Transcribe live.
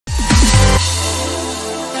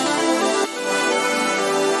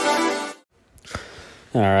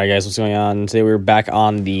Alright guys, what's going on? Today we're back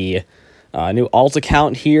on the new alt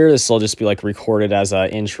account here. This will just be like recorded as an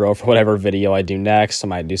intro for whatever video I do next. I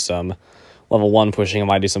might do some level 1 pushing. I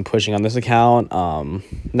might do some pushing on this account.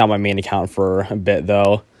 Not my main account for a bit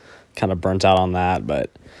though. Kind of burnt out on that, but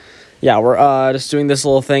yeah, we're just doing this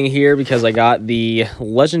little thing here because I got the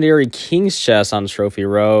legendary King's Chest on Trophy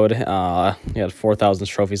Road. You had 4,000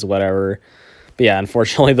 trophies or whatever. But yeah,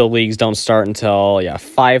 unfortunately the leagues don't start until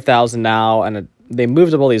 5,000 now, and they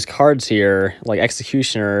moved up all these cards here. Like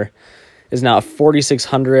Executioner is now at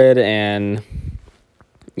 4,600, and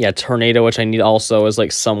Tornado, which I need also, is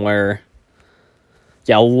like somewhere.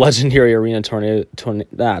 Yeah, Legendary Arena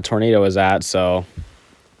Tornado is at. So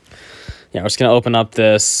yeah, we're just gonna open up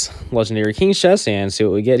this Legendary King's Chest and see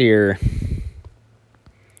what we get here.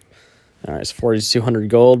 All right, it's 4,200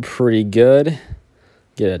 gold, pretty good.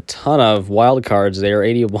 Get a ton of wild cards there,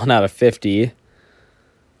 81 out of 50.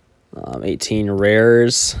 18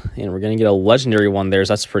 rares, and we're gonna get a legendary one there,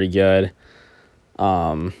 so that's pretty good.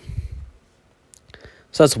 So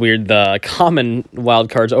that's weird. The common wild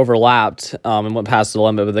cards overlapped and went past the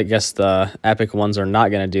limit, but I guess the epic ones are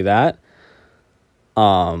not gonna do that.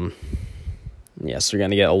 Yes, we're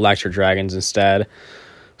gonna get Electro Dragons instead.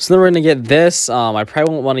 So then we're gonna get this. I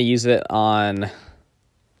probably won't want to use it on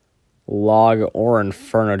Log or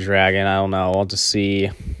Inferno Dragon. I don't know. I'll just see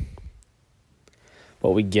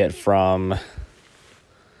what we get from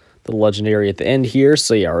the legendary at the end here.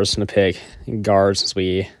 So yeah, we're just gonna pick guard since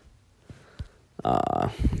we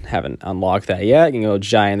haven't unlocked that yet. You can go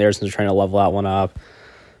giant there since we're trying to level that one up.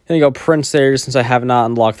 Gonna go prince there since I have not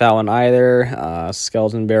unlocked that one either.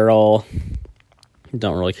 Skeleton barrel.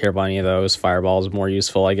 Don't really care about any of those. Fireball is more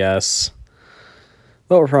useful, I guess.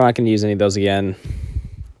 But we're probably not gonna use any of those again.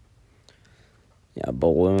 Yeah,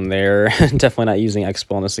 balloon there. Definitely not using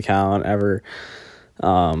Expo on this account ever.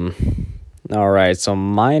 All right, so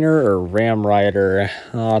Miner or Ram Rider.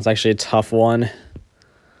 Oh, it's actually a tough one.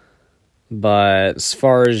 But as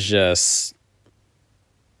far as just,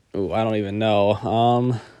 I don't even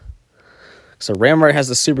know. So Ram Rider has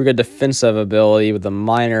a super good defensive ability with the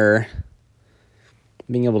Miner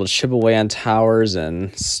being able to chip away on towers,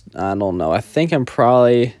 and I don't know. I think I'm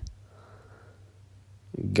probably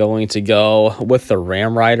going to go with the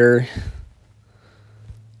Ram Rider.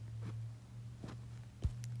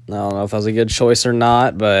 I don't know if that was a good choice or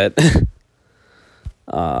not, but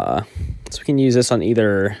so we can use this on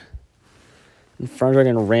either Inferno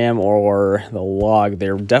Dragon, Ram, or the Log.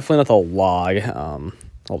 They're definitely not the Log.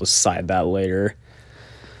 I'll decide that later.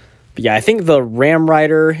 But yeah, I think the Ram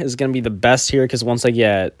Rider is gonna be the best here because once I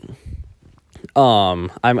get, I'm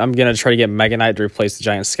gonna try to get Mega Knight to replace the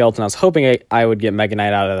Giant Skeleton. I was hoping I would get Mega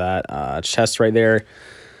Knight out of that chest right there.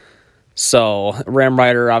 So Ram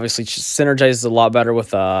Rider obviously synergizes a lot better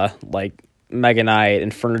with like Mega Knight,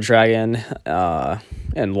 Inferno Dragon,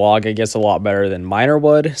 and Log, I guess, a lot better than Miner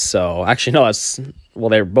would. So actually, no,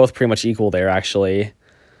 they're both pretty much equal there actually.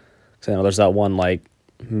 So I know there's that one like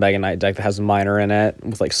Mega Knight deck that has Miner in it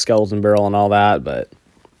with like Skeleton Barrel and all that, but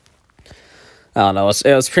I don't know.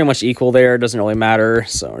 It was pretty much equal there. It doesn't really matter.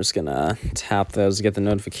 So we're just gonna tap those to get the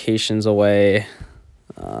notifications away.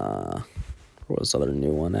 Where was the other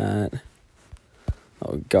new one at?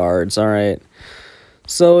 Oh, guards. All right.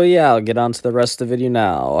 So yeah, I'll get on to the rest of the video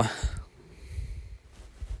now.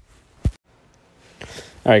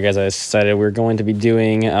 All right, guys, I decided we're going to be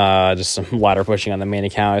doing just some ladder pushing on the main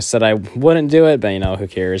account. I said I wouldn't do it, but you know, who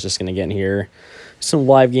cares? Just gonna get in here. Some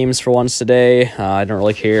live games for once today. I don't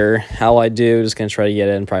really care how I do. Just gonna try to get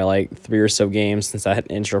in probably like 3 or so games since that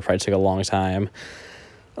intro probably took a long time.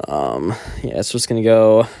 Yeah, so just gonna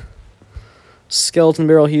go Skeleton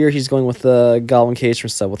Barrel here. He's going with the Goblin Cage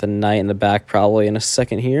with a Knight in the back probably in a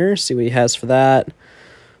second here. See what he has for that.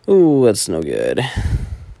 Ooh, that's no good.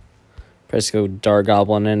 Probably just go Dark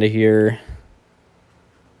Goblin into here.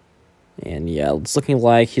 And yeah, it's looking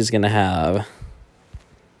like he's gonna have.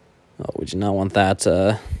 Oh, would you not want that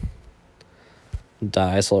to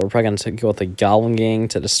die? So we're probably gonna go with the Goblin Gang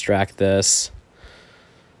to distract this.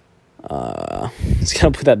 He's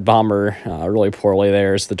gonna put that bomber really poorly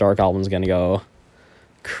there, so the Dark Goblin's gonna go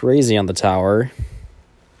crazy on the tower.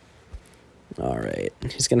 All right,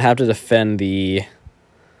 he's gonna have to defend the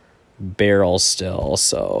barrel still,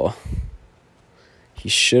 so he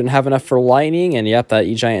shouldn't have enough for lightning. And yep, that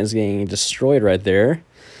E-Giant is getting destroyed right there.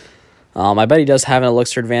 I bet he does have an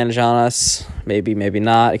elixir advantage on us. Maybe, maybe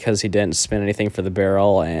not, because he didn't spin anything for the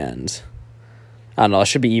barrel, and I don't know. It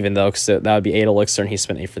should be even though, because that would be 8 elixir, and he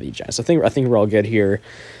spent 8 for the E-Giant. So I think we're all good here.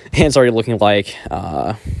 And it's already looking like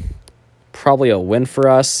probably a win for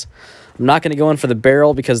us. I'm not going to go in for the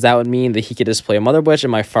barrel because that would mean that he could display a Mother Witch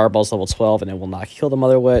and my Fireball's level 12 and it will not kill the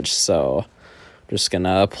Mother Witch. So I'm just going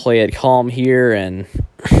to play it calm here and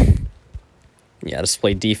yeah, just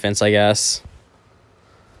play defense, I guess.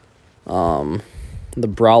 The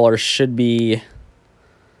Brawler should be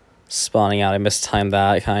spawning out. I mistimed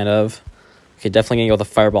that kind of. Okay, definitely going to go with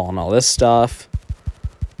a Fireball and all this stuff.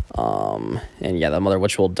 And yeah, the Mother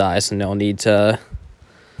Witch will die, so no need to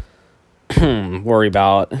worry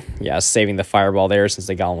about, yeah, saving the Fireball there since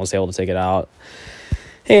the Goblin was able to take it out.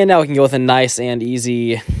 And now we can go with a nice and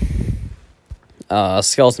easy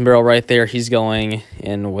Skeleton Barrel right there. He's going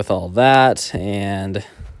in with all that, and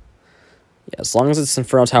yeah, as long as this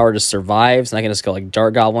Inferno Tower just survives, and I can just go like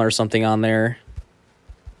Dark Goblin or something on there.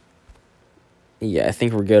 Yeah, I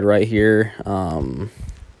think we're good right here. Go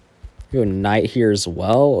Knight here as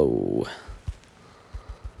well. Ooh.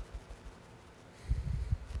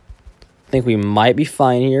 I think we might be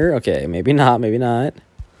fine here. Okay, maybe not, maybe not.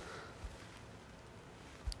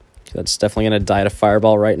 That's definitely going to die to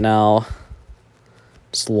Fireball right now.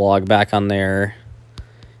 Just log back on there.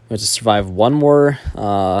 We have to survive one more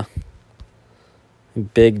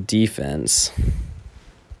big defense.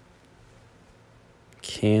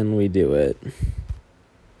 Can we do it?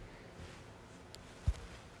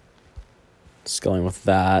 Just going with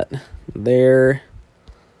that there.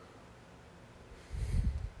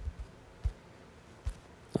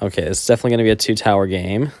 Okay, it's definitely going to be a 2-tower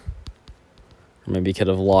game. Or maybe he could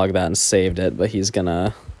have logged that and saved it, but he's going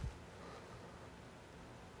to...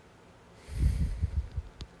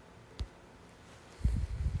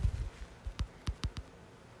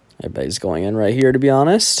 I bet he's going in right here, to be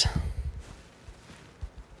honest.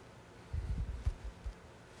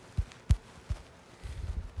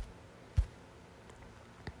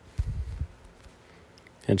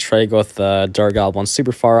 And try to go with the Dark Goblin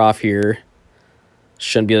super far off here.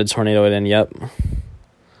 Shouldn't be able to tornado it in, yep.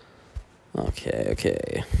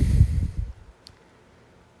 Okay.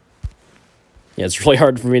 Yeah, it's really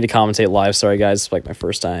hard for me to commentate live. Sorry, guys. It's like my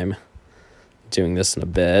first time doing this in a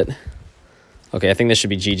bit. Okay, I think this should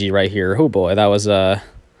be GG right here. Oh, boy, that was a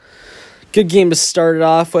good game to start it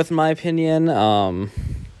off with, in my opinion.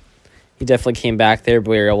 He definitely came back there, but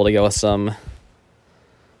we were able to go with some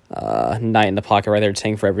Knight in the pocket right there,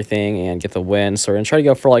 tank for everything, and get the win. So we're going to try to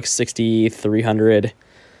go for like 6,300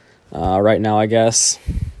 right now, I guess.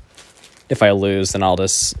 If I lose, then I'll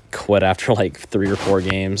just quit after like 3 or 4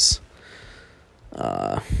 games.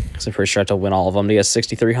 Because I'm pretty sure I have to win all of them to get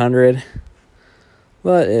 6,300.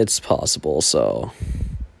 But it's possible, so...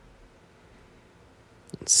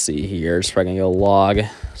 Let's see here. Just probably going to go log,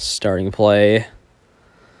 starting play.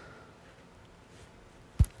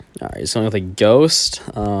 Alright, he's going with a Ghost.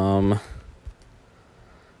 Don't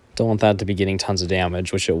want that to be getting tons of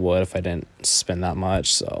damage, which it would if I didn't spend that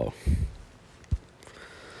much, so...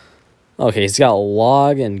 Okay, he's got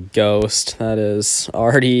Log and Ghost. That is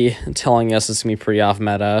already telling us it's going to be pretty off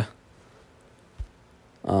meta.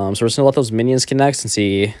 So we're just going to let those minions connect since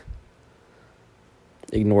he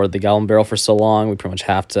ignored the Goblin Barrel for so long. We pretty much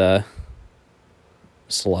have to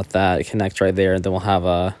just let that connect right there, and then we'll have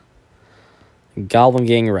a Goblin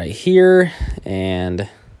Gang right here, and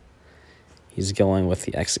he's going with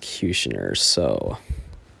the Executioner, so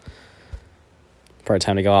probably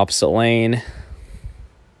time to go opposite lane.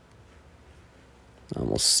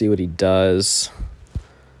 We'll see what he does.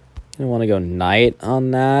 I want to go Knight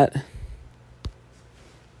on that.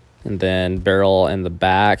 And then Barrel in the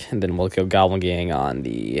back. And then we'll go Goblin Gang on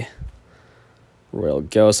the Royal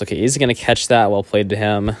Ghost. Okay, he's going to catch that. Well played to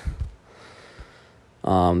him. Then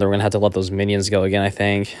we're going to have to let those minions go again, I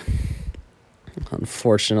think.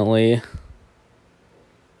 Unfortunately.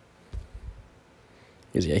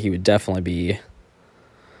 Because, yeah, he would definitely be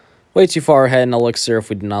way too far ahead in Elixir if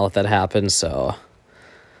we did not let that happen, so...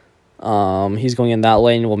 he's going in that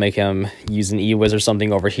lane. We'll make him use an E-Wiz or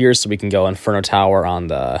something over here so we can go Inferno Tower on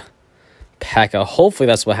the P.E.K.K.A. Hopefully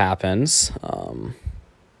that's what happens.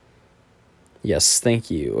 Yes, thank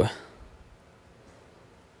you.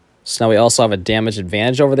 So now we also have a damage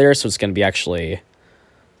advantage over there, so it's going to be actually,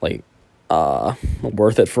 like,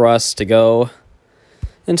 worth it for us to go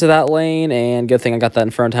into that lane. And good thing I got that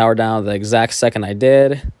Inferno Tower down the exact second I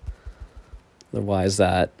did. Otherwise,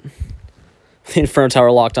 that... the Inferno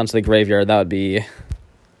Tower locked onto the graveyard, that would be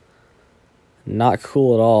not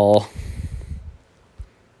cool at all.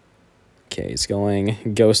 Okay, he's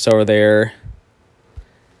going Ghost over there.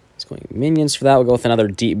 He's going minions for that. We'll go with another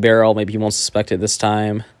Deep Barrel. Maybe he won't suspect it this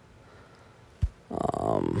time.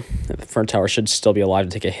 The Inferno Tower should still be alive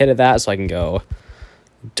to take a hit of that, so I can go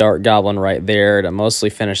Dark Goblin right there to mostly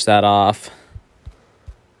finish that off.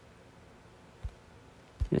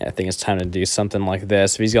 Yeah, I think it's time to do something like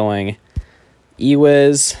this. If he's going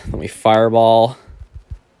E-Wiz, then we Fireball.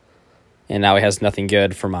 And now he has nothing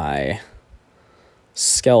good for my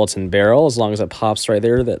Skeleton Barrel. As long as it pops right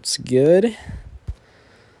there, that's good. And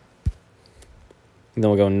then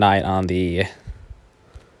we'll go Knight on the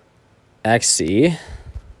Xe.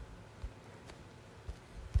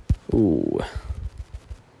 Ooh.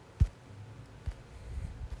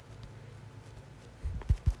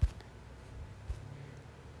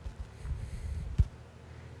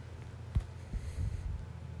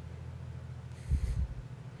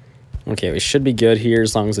 Okay, we should be good here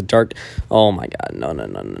as long as the dark... Oh my god, no, no,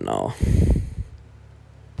 no, no, no.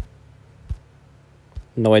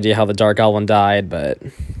 No idea how the Dark Goblin died, but...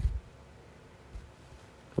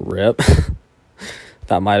 Rip.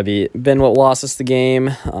 That might have been what lost us the game.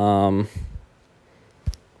 And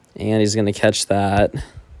he's going to catch that.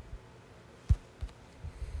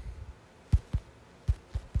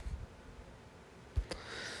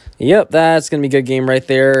 Yep, that's going to be a good game right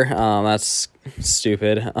there. That's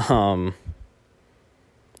stupid.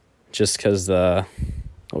 Just because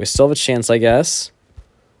we still have a chance, I guess.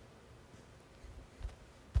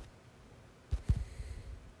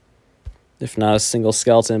 If not a single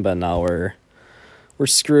skeleton, but now we're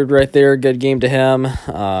screwed right there. Good game to him.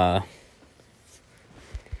 Yeah,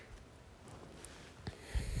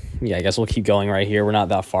 I guess we'll keep going right here. We're not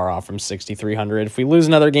that far off from 6,300. If we lose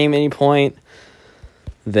another game at any point,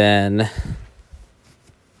 then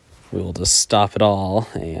we will just stop it all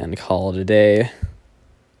and call it a day.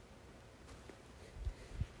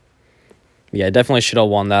 Yeah, I definitely should have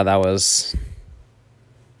won that. That was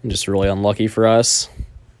just really unlucky for us.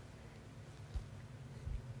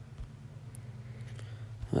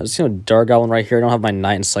 I'm just going to Dark Goblin right here. I don't have my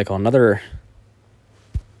Knight and Cycle. Another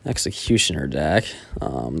Executioner deck.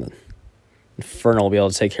 Infernal will be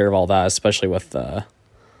able to take care of all that, especially with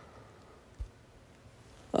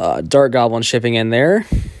Dark Goblin shipping in there.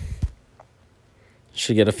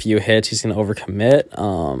 Should get a few hits. He's going to overcommit.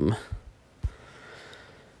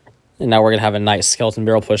 And now we're going to have a nice Skeleton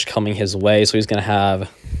Barrel push coming his way. So he's going to have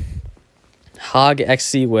Hog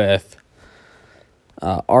Xe with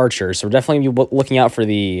Archer. So we're definitely going to be looking out for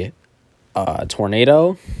the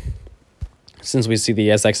Tornado, since we see the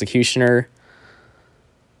Executioner.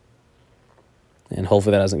 And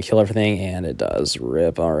hopefully that doesn't kill everything, and it does.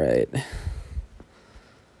 Rip, all right.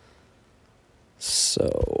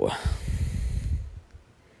 So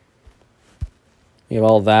we have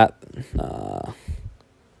all that. For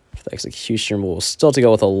the Executioner, we'll still have to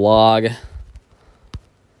go with a Log.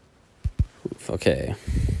 Oof, okay.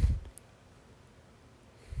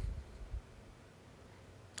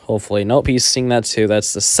 Hopefully, nope, he's seeing that too.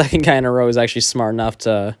 That's the second guy in a row who's actually smart enough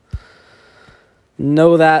to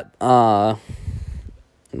know that,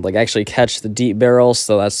 like actually catch the deep barrel.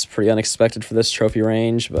 So that's pretty unexpected for this trophy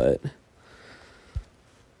range, but.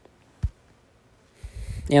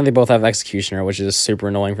 And they both have Executioner, which is super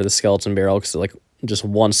annoying for the Skeleton Barrel because like just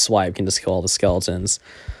one swipe can just kill all the skeletons.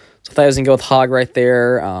 So if I was going to go with Hog right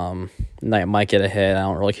there, Knight might get a hit. I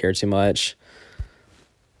don't really care too much.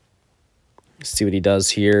 Let's see what he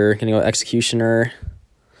does here. Gonna go Executioner.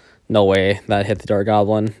 No way that hit the Dark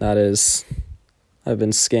Goblin. I've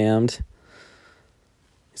been scammed.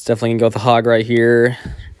 He's definitely gonna go with the Hog right here.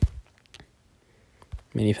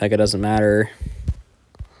 Mini P.E.K.K.A doesn't matter.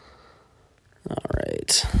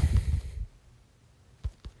 Alright.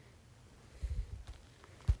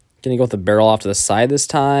 Gonna go with the barrel off to the side this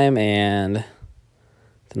time, and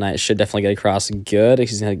the Knight should definitely get across good.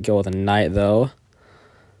 He's gonna go with a Knight though.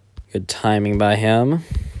 Good timing by him.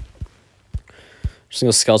 Just gonna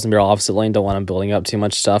go Skeleton Barrel opposite lane. Don't want him building up too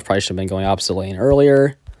much stuff. Probably should have been going opposite lane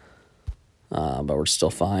earlier. But we're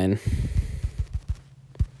still fine.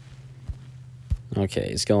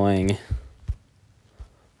 Okay, he's going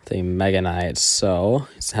with a Mega Knight. So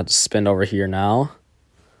he's gonna have to spin over here now.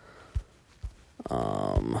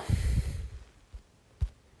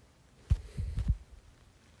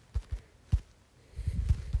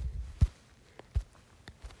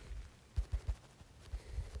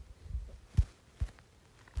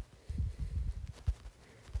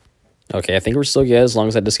 Okay, I think we're still good as long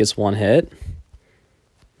as that just gets one hit.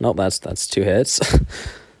 Nope, that's two hits. Just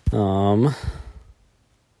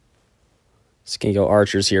gonna go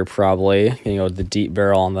Archers here probably. Gonna go with the deep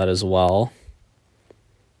barrel on that as well.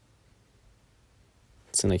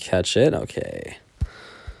 It's gonna catch it. Okay.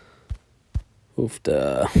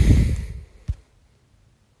 Oofda.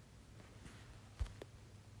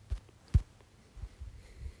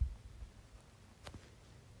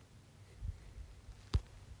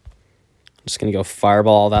 Just gonna go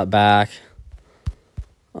Fireball that back.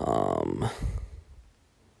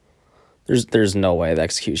 There's no way the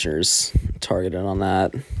Executioner's targeted on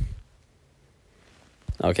that.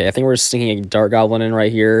 Okay, I think we're sneaking a Dart Goblin in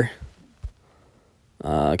right here.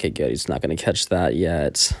 Okay, good. He's not going to catch that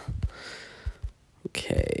yet.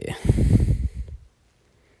 Okay.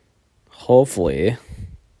 Hopefully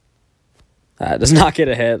that does not get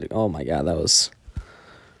a hit. Oh my god, that was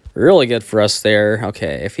really good for us there.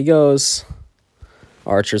 Okay, if he goes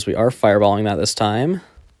archers, we are fireballing that this time.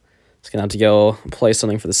 He's going to have to go play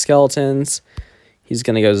something for the skeletons. He's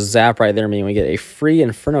going to go zap right there, meaning we get a free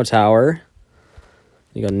Inferno Tower.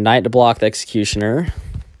 You go Knight to block the Executioner.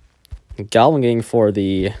 Goblin Gang for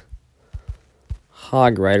the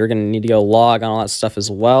Hog Rider. Going to need to go log on all that stuff as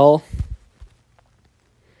well.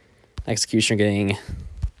 Executioner getting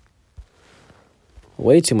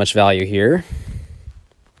way too much value here.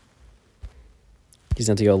 He's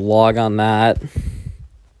going to go log on that.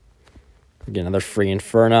 Get another free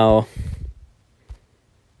Inferno.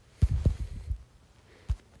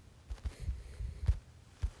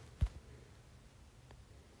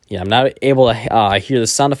 Yeah, I'm not able to hear the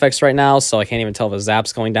sound effects right now, so I can't even tell if a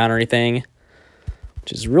zap's going down or anything,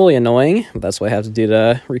 which is really annoying, but that's what I have to do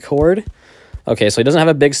to record. Okay, so he doesn't have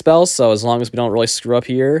a big spell, so as long as we don't really screw up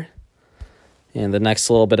here in the next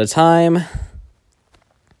little bit of time,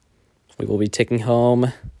 we will be taking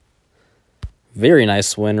home very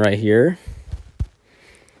nice win right here.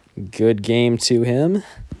 Good game to him.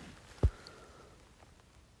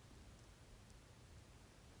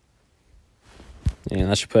 And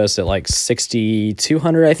that should put us at like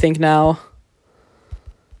 6,200, I think, now.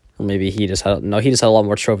 Or maybe he just had... No, he just had a lot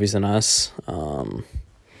more trophies than us.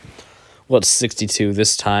 What's 62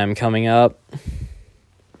 this time coming up?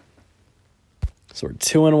 So we're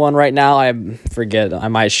 2-1 right now. I forget. I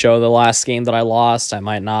might show the last game that I lost. I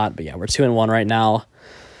might not. But yeah, we're 2-1 right now.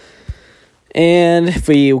 And if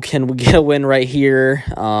we can get a win right here,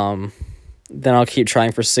 then I'll keep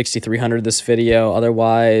trying for 6,300 this video.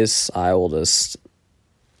 Otherwise, I will just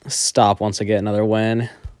stop once I get another win.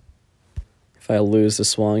 If I lose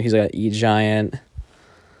this one, he's got E-Giant.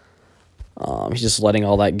 He's just letting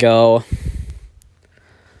all that go.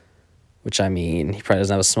 Which, I mean, he probably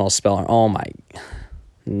doesn't have a small spell. Oh, my.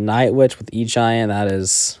 Night Witch with E-Giant. That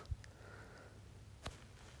is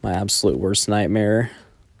my absolute worst nightmare.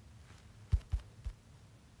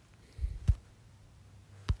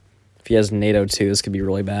 If he has NATO too, this could be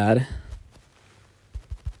really bad.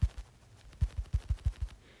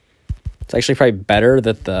 It's actually probably better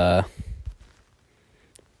that the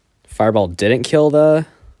Fireball didn't kill the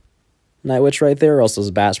Night Witch right there, or else those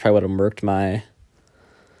bats probably would have murked my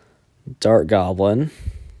Dart Goblin.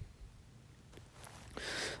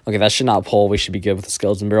 Okay, that should not pull. We should be good with the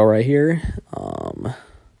Skeleton Barrel right here.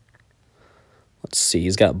 Let's see.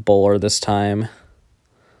 He's got Bowler this time.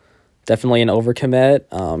 Definitely an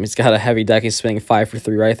overcommit. He's got a heavy deck. He's spinning 5 for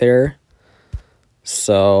 3 right there.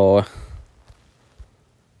 So,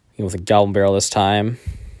 with a Goblin Barrel this time.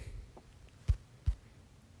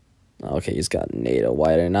 Okay, he's got NATO.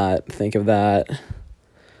 Why did I not think of that?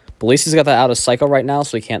 But at least he's got that out of cycle right now,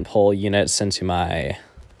 so he can't pull units into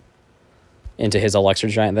his Elixir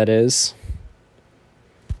Giant, that is.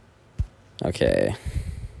 Okay.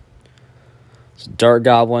 So Dart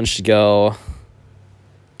Goblin should go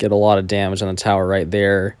get a lot of damage on the tower right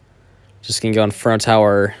there. Just gonna go Inferno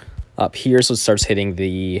Tower up here, so it starts hitting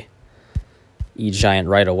the E-Giant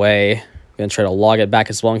right away. I'm gonna try to log it back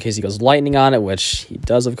as well in case he goes lightning on it, which he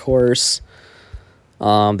does, of course.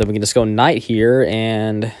 Then we can just go Knight here,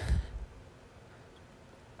 and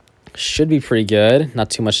should be pretty good. Not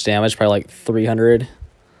too much damage, probably like 300.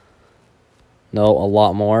 No, a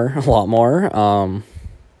lot more. A lot more.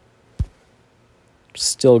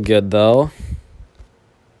 Still good, though.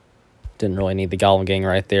 Didn't really need the Goblin Gang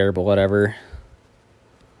right there, but whatever.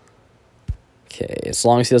 Okay, as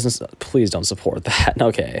long as he doesn't... Please don't support that.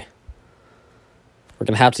 Okay. We're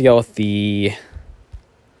going to have to go with the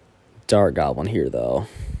Dart Goblin here, though.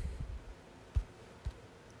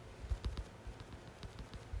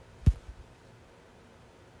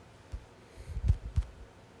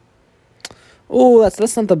 Oh,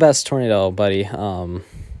 that's not the best tornado, buddy. I'm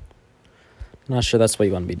not sure that's what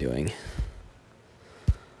you want to be doing.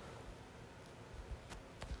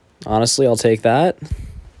 Honestly, I'll take that.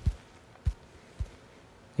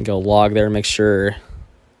 Go log there, make sure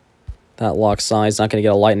that locks on. He's not going to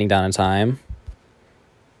get a lightning down in time.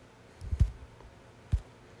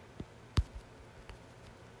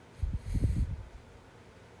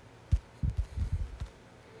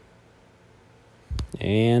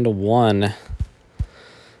 And 1.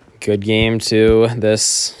 Good game to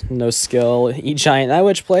this no-skill E-Giant Night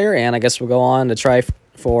Witch player. And I guess we'll go on to try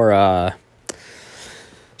for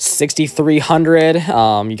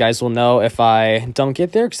 6,300. You guys will know if I don't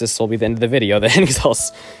get there, because this will be the end of the video then, because I'll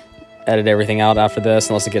edit everything out after this,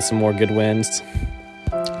 unless I get some more good wins.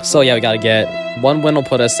 So yeah, we got to get one win will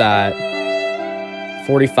put us at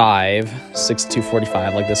 45,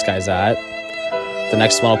 62.45, like this guy's at. The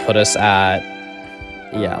next one will put us at,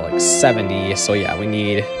 yeah, like 70. So yeah, we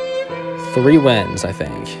need 3 wins, I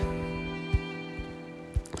think.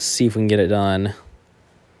 Let's see if we can get it done.